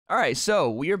All right, so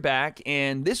we are back,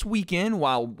 and this weekend,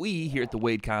 while we here at the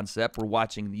W.A.D.E Concept were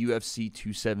watching the UFC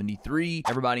 273,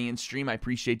 everybody in stream, I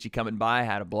appreciate you coming by. I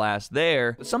had a blast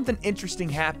there. But something interesting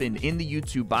happened in the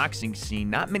YouTube boxing scene.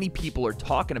 Not many people are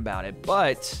talking about it,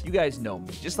 but you guys know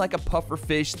me. Just like a puffer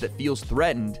fish that feels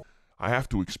threatened, I have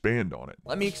to expand on it.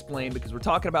 let me explain, because we're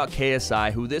talking about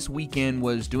KSI, who this weekend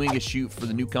was doing a shoot for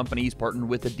the new company. He's partnered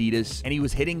with Adidas, and he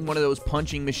was hitting one of those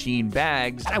punching machine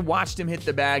bags. I watched him hit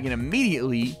the bag, and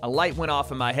immediately a light went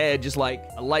off in my head, just like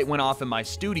a light went off in my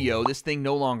studio. This thing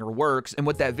no longer works, and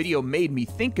what that video made me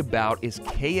think about is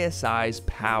KSI's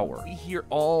power. We hear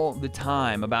all the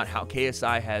time about how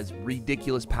KSI has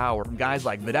ridiculous power from guys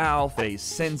like Vidal, Face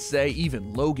Sensei,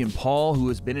 even Logan Paul, who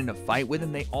has been in a fight with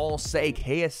him. They all say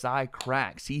KSI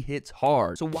cracks. He hits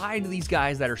hard. So why do these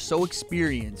guys that are so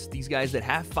experienced, these guys that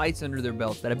have fights under their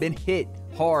belts, that have been hit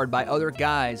hard by other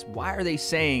guys, why are they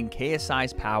saying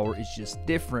KSI's power is just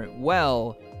different?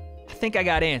 Well, I think I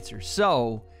got answers.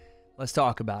 So let's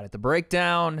talk about it. The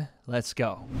breakdown, let's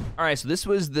go. All right, so this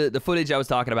was the footage I was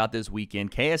talking about this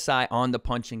weekend. KSI on the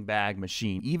punching bag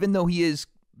machine. Even though he is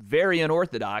very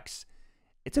unorthodox,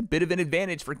 it's a bit of an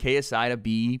advantage for KSI to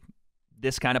be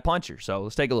this kind of puncher. So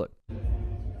let's take a look.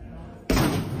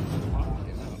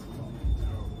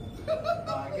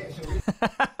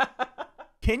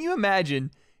 Can you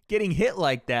imagine getting hit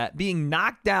like that, being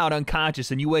knocked out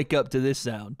unconscious, and you wake up to this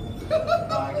sound?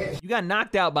 You got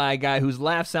knocked out by a guy whose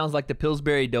laugh sounds like the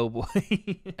Pillsbury Doughboy.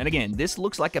 And again, this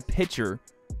looks like a pitcher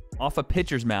off a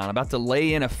pitcher's mound about to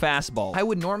lay in a fastball. I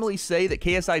would normally say that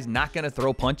KSI is not going to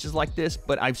throw punches like this,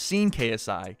 but I've seen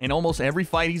KSI in almost every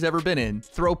fight he's ever been in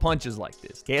throw punches like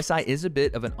this. KSI is a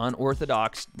bit of an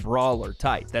unorthodox brawler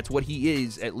type. That's what he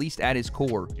is, at least at his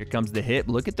core. Here comes the hip.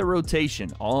 Look at the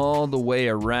rotation all the way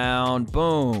around.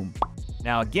 Boom.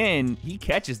 Now again, he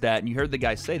catches that, and you heard the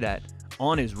guy say that,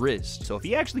 on his wrist. So if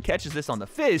he actually catches this on the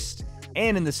fist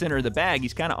and in the center of the bag,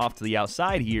 he's kind of off to the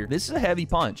outside here. This is a heavy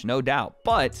punch, no doubt.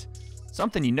 But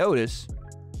something you notice,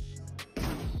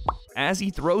 as he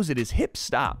throws it, his hips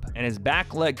stop and his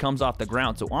back leg comes off the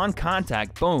ground. So on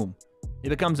contact, boom, it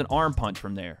becomes an arm punch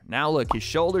from there. Now look, his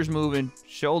shoulders moving,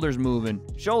 shoulders moving,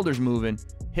 shoulders moving,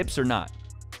 hips are not.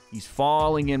 He's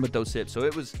falling in with those hips. So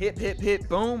it was hip, hip, hip,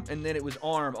 boom, and then it was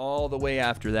arm all the way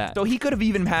after that. So he could have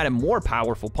even had a more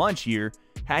powerful punch here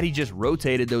had he just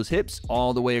rotated those hips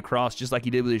all the way across, just like he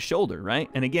did with his shoulder, right?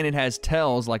 And again, it has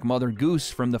tells like Mother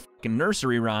Goose from the fucking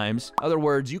nursery rhymes. In other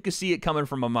words, you can see it coming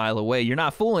from a mile away. You're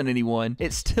not fooling anyone.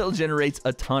 It still generates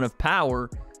a ton of power.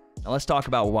 Now let's talk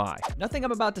about why. Nothing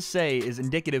I'm about to say is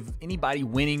indicative of anybody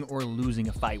winning or losing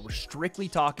a fight. We're strictly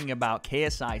talking about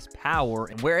KSI's power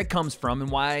and where it comes from and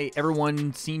why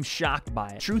everyone seems shocked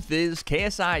by it. Truth is,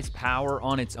 KSI's power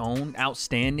on its own,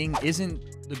 outstanding,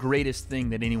 isn't the greatest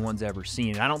thing that anyone's ever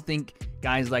seen. I don't think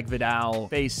guys like Vidal,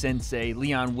 Face Sensei,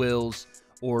 Leon Wills,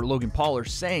 or Logan Paul are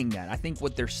saying that. I think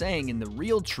what they're saying, and the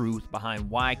real truth behind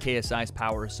why KSI's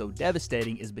power is so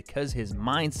devastating, is because his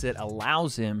mindset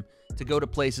allows him to go to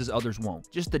places others won't.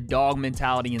 Just the dog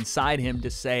mentality inside him to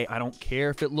say, I don't care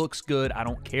if it looks good, I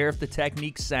don't care if the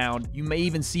technique's sound, you may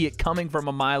even see it coming from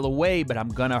a mile away, but I'm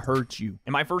gonna hurt you.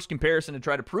 And my first comparison to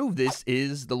try to prove this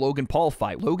is the Logan Paul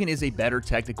fight. Logan is a better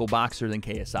technical boxer than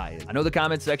KSI is. I know the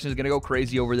comment section is gonna go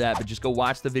crazy over that, but just go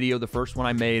watch the video, the first one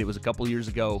I made. It was a couple years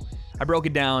ago. I broke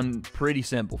it down pretty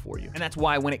simple for you. And that's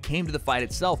why when it came to the fight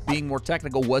itself, being more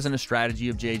technical wasn't a strategy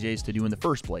of JJ's to do in the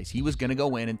first place. He was gonna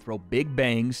go in and throw big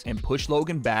bangs and push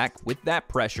Logan back with that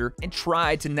pressure and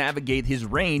try to navigate his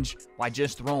range by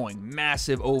just throwing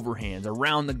massive overhands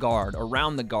around the guard,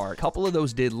 A couple of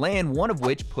those did land, one of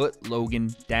which put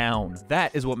Logan down.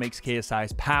 That is what makes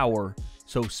KSI's power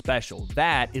so special.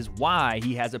 That is why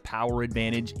he has a power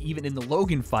advantage even in the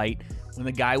Logan fight, when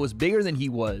the guy was bigger than he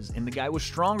was and the guy was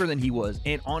stronger than he was.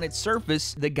 And on its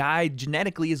surface, the guy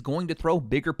genetically is going to throw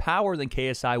bigger power than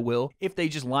KSI will if they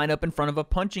just line up in front of a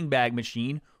punching bag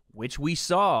machine, which we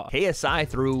saw. KSI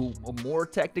threw a more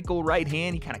technical right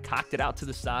hand. He kind of cocked it out to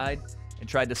the side and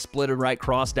tried to split a right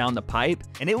cross down the pipe,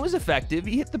 and it was effective.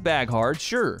 He hit the bag hard,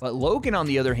 sure. But Logan, on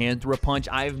the other hand, threw a punch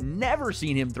I've never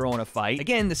seen him throw in a fight.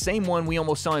 Again, the same one we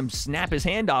almost saw him snap his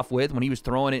hand off with when he was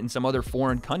throwing it in some other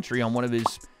foreign country on one of his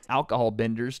alcohol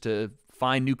benders to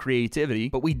find new creativity.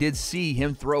 But we did see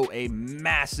him throw a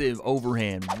massive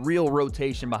overhand, real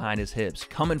rotation behind his hips.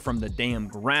 Coming from the damn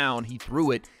ground, he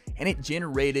threw it, and it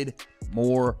generated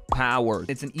more power.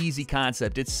 It's an easy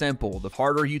concept. It's simple. The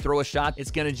harder you throw a shot, it's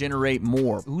going to generate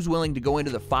more. Who's willing to go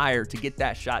into the fire to get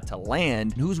that shot to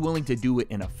land? And who's willing to do it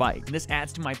in a fight? And this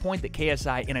adds to my point that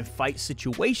KSI in a fight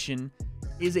situation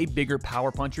is a bigger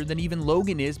power puncher than even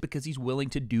Logan is because he's willing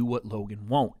to do what Logan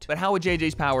won't. But how would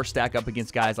JJ's power stack up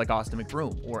against guys like Austin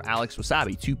McBroom or Alex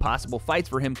Wasabi? Two possible fights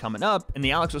for him coming up. And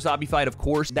the Alex Wasabi fight, of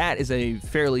course, that is a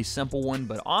fairly simple one,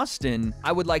 but Austin,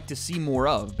 I would like to see more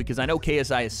of, because I know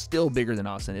KSI is still bigger than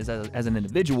Austin is as an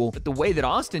individual, but the way that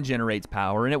Austin generates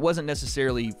power, and it wasn't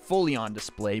necessarily fully on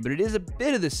display, but it is a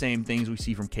bit of the same things we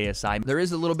see from KSI. There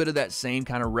is a little bit of that same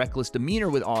kind of reckless demeanor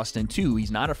with Austin too.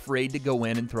 He's not afraid to go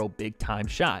in and throw big time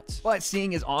shots. But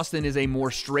seeing as Austin is a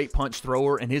more straight punch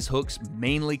thrower and his hooks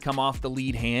mainly come off the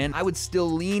lead hand, I would still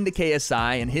lean to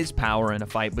KSI and his power in a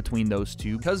fight between those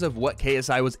two because of what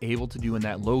KSI was able to do in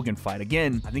that Logan fight.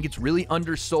 Again, I think it's really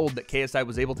undersold that KSI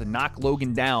was able to knock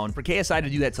Logan down. For KSI to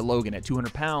do that to Logan at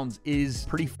 200 pounds is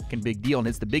pretty fucking big deal, and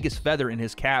it's the biggest feather in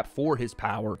his cap for his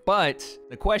power. But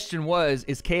the question was,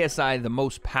 is KSI the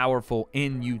most powerful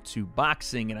in YouTube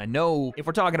boxing? And I know if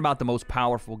we're talking about the most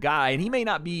powerful guy, and he may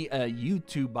not be a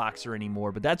YouTube boxer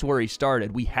anymore, but that's where he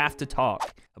started, we have to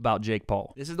talk about Jake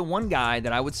Paul. This is the one guy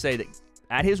that I would say that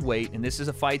at his weight, and this is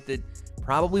a fight that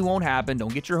probably won't happen,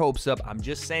 don't get your hopes up, I'm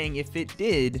just saying if it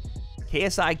did,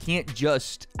 KSI can't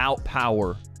just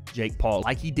outpower Jake Paul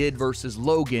like he did versus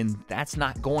Logan. That's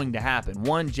not going to happen.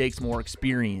 One, Jake's more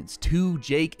experienced. Two,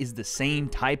 Jake is the same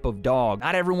type of dog.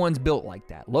 Not everyone's built like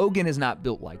that. Logan is not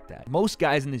built like that. Most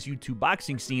guys in this YouTube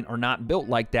boxing scene are not built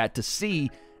like that to see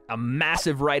a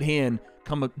massive right hand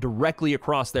come directly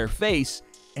across their face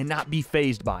and not be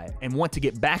fazed by it and want to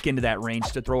get back into that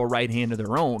range to throw a right hand of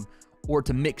their own or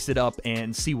to mix it up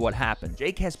and see what happens.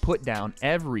 Jake has put down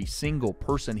every single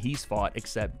person he's fought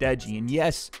except Deji. And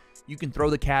yes, you can throw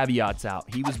the caveats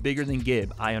out. He was bigger than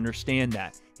Gibb. I understand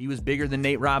that. He was bigger than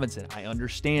Nate Robinson. I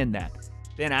understand that.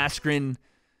 Ben Askren,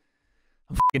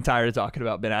 I'm fucking tired of talking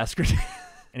about Ben Askren.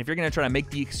 And if you're going to try to make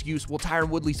the excuse, well, Tyron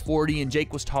Woodley's 40 and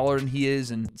Jake was taller than he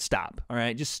is, and stop, all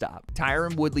right? Just stop.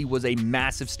 Tyron Woodley was a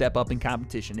massive step up in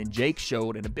competition, and Jake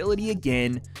showed an ability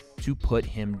again to put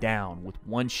him down with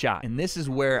one shot. And this is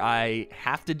where I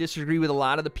have to disagree with a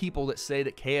lot of the people that say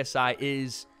that KSI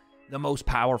is the most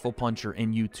powerful puncher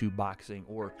in YouTube boxing,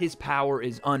 or his power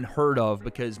is unheard of,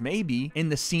 because maybe in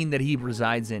the scene that he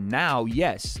resides in now,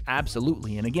 yes,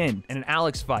 absolutely. And again, in an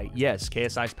Alex fight, yes,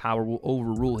 KSI's power will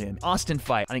overrule him. Austin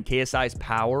fight, I think KSI's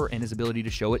power and his ability to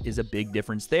show it is a big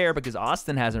difference there, because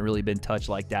Austin hasn't really been touched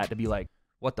like that to be like,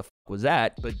 what the fuck was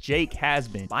that? But Jake has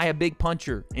been by a big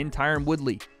puncher in Tyron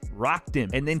Woodley, rocked him,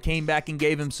 and then came back and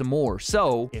gave him some more.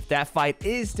 So if that fight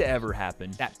is to ever happen,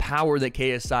 that power that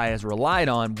KSI has relied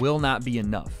on will not be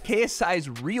enough. KSI's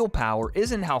real power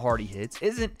isn't how hard he hits,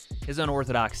 isn't his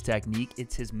unorthodox technique,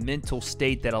 it's his mental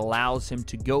state that allows him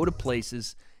to go to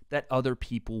places that other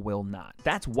people will not.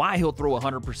 That's why he'll throw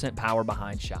 100% power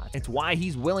behind shots. It's why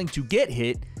he's willing to get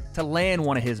hit to land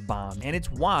one of his bombs, and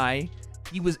it's why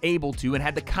he was able to and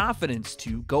had the confidence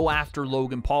to go after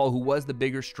Logan Paul, who was the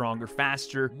bigger, stronger,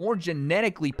 faster, more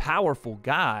genetically powerful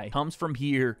guy. Comes from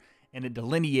here, and it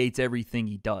delineates everything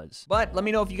he does. But let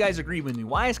me know if you guys agree with me.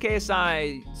 Why is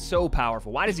KSI so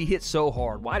powerful? Why does he hit so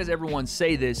hard? Why does everyone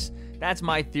say this? That's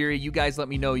my theory. You guys let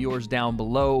me know yours down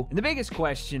below. And the biggest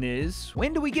question is,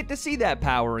 when do we get to see that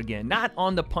power again? Not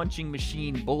on the punching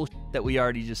machine bullshit that we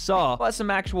already just saw, but some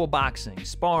actual boxing,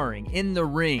 sparring, in the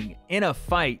ring, in a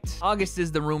fight. August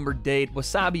is the rumored date.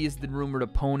 Wasabi is the rumored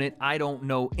opponent. I don't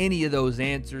know any of those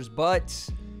answers, but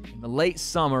in the late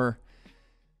summer,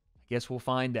 I guess we'll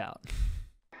find out.